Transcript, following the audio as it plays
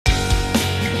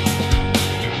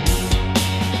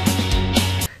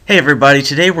Hey everybody,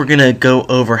 today we're going to go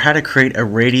over how to create a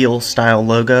radial style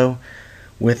logo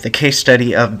with the case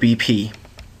study of BP.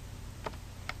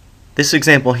 This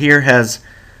example here has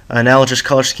an analogous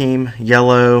color scheme,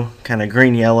 yellow, kind of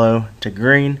green yellow to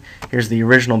green. Here's the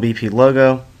original BP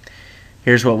logo.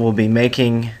 Here's what we'll be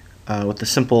making with the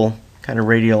simple kind of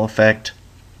radial effect,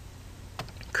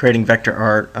 creating vector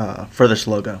art for this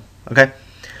logo. Okay.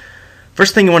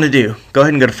 First thing you want to do, go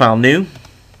ahead and go to File, New.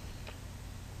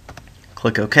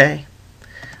 Click OK.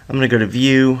 I'm going to go to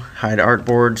View, Hide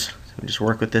Artboards. So we just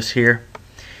work with this here.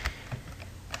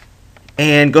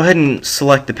 And go ahead and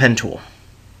select the pen tool.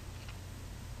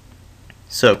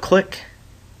 So click,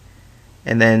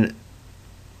 and then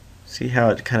see how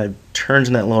it kind of turns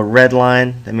in that little red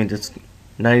line. That means it's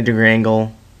 90-degree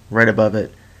angle right above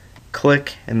it.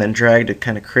 Click, and then drag to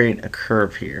kind of create a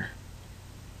curve here,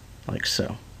 like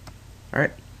so.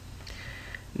 Alright.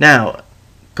 Now,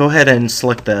 go ahead and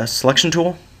select the selection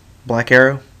tool, black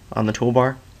arrow on the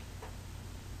toolbar.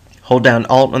 Hold down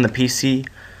Alt on the PC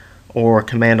or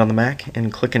Command on the Mac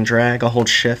and click and drag. I'll hold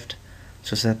Shift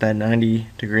so it's at that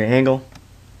 90-degree angle.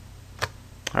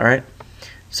 Alright,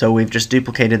 so we've just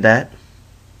duplicated that.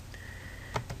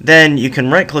 Then you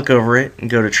can right click over it and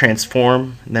go to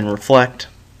Transform and then Reflect.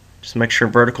 Just make sure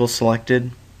vertical is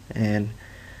selected and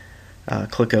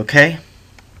click OK.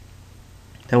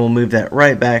 Then we'll move that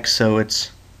right back so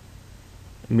it's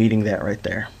meeting that right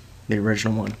there, the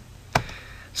original one.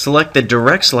 Select the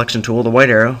direct selection tool, the white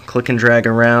arrow, click and drag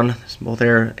around this both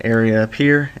area up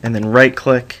here, and then right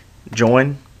click,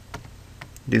 join.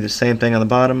 Do the same thing on the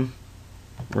bottom,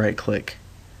 right click,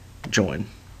 join.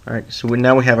 Alright, so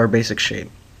now we have our basic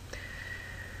shape.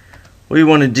 What we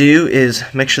want to do is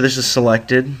make sure this is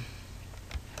selected.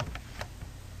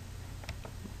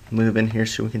 Move in here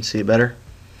so we can see it better.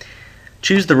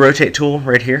 Choose the rotate tool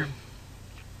right here.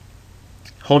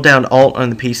 Hold down Alt on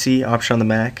the PC, Option on the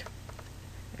Mac,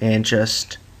 and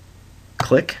just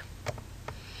click.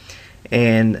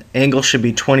 And angle should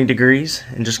be 20 degrees,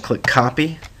 and just click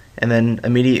Copy, and then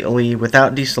immediately,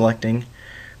 without deselecting,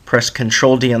 press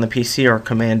Control D on the PC or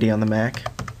Command D on the Mac.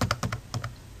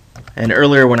 And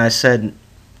earlier when I said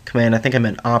Command, I think I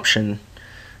meant Option.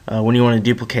 When you want to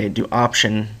duplicate, do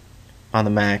Option on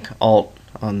the Mac, Alt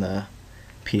on the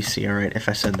PC. Alright, if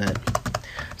I said that.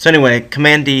 So anyway,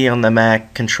 Command D on the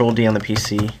Mac, Control D on the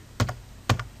PC.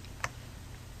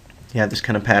 You have this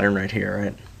kind of pattern right here,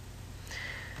 right?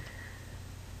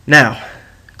 Now,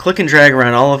 click and drag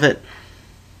around all of it.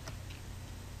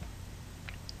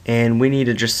 And we need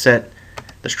to just set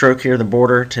the stroke here, the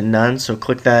border, to none. So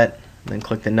click that, and then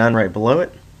click the none right below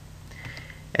it.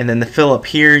 And then the fill up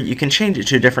here, you can change it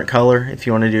to a different color if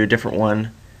you want to do a different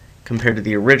one compared to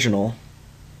the original.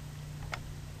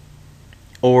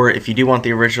 Or if you do want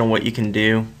the original, what you can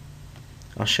do,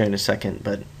 I'll show you in a second,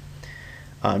 but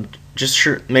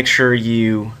just make sure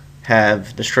you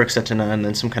have the stroke set to none and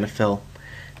then some kind of fill.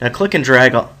 Now click and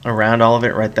drag around all of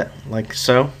it like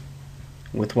so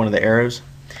with one of the arrows.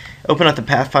 Open up the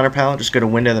Pathfinder palette, just go to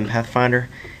Window then Pathfinder,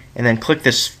 and then click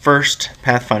this first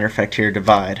Pathfinder effect here,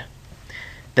 Divide.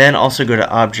 Then also go to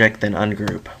Object, then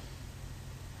Ungroup.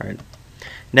 Alright.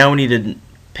 Now we need to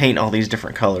paint all these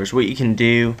different colors. What you can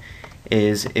do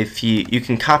is if you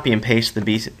can copy and paste the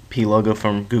BP logo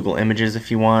from Google Images if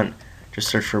you want. Just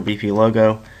search for BP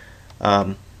logo.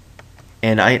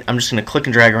 And I'm just going to click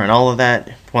and drag around all of that.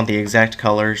 If you want the exact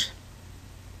colors,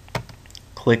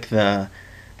 click the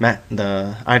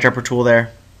eyedropper tool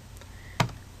there.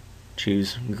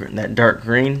 Choose that dark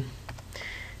green.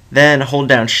 Then hold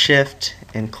down Shift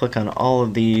and click on all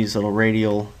of these little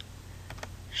radial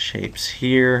shapes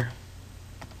here.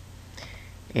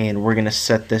 And we're going to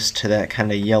set this to that kind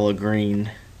of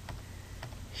yellow-green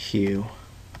hue.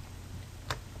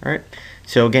 Alright,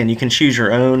 so again, you can choose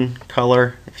your own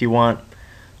color if you want,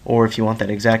 or if you want that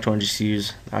exact one, just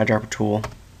use the eyedropper tool.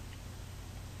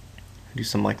 Do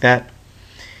something like that.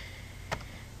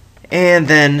 And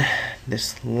then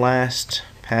this last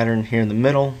pattern here in the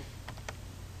middle.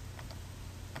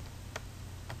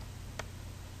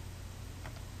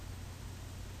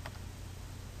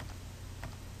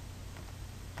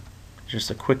 Just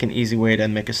a quick and easy way to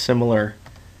make a similar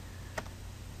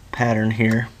pattern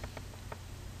here.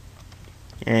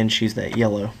 And choose that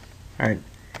yellow. Alright.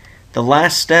 The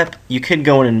last step, you could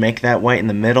go in and make that white in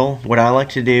the middle. What I like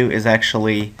to do is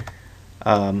actually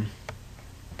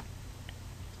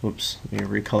oops, let me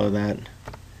recolor that.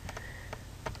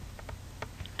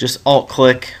 Just Alt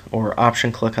click or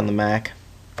Option click on the Mac.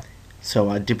 So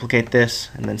I duplicate this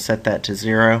and then set that to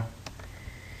 0.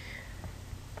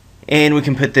 And we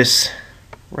can put this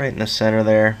right in the center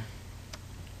there.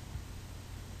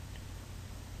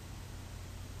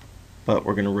 but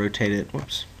we're going to rotate it.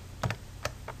 Whoops.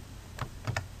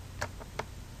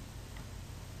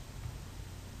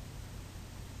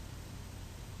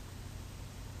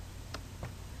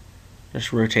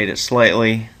 Just rotate it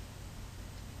slightly.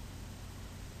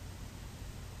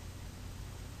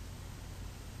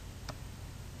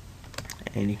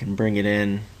 And you can bring it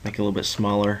in, make it a little bit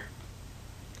smaller.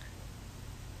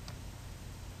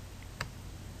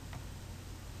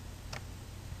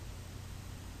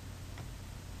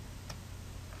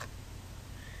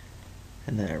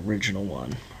 And the original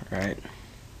one, right?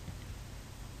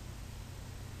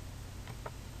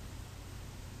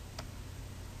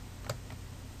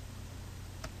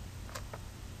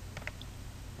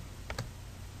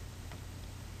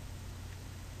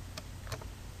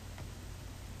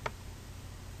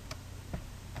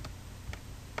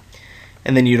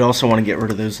 And then you'd also want to get rid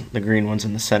of the green ones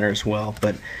in the center as well.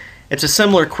 But it's a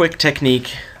similar quick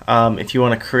technique. If you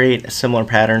want to create a similar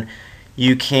pattern,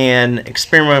 you can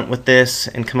experiment with this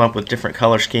and come up with different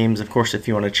color schemes. Of course, if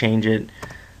you want to change it,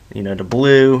 to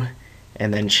blue,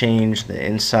 and then change the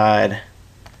inside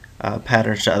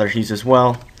patterns to other hues as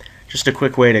well. Just a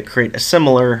quick way to create a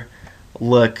similar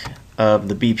look of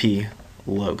the BP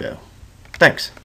logo. Thanks.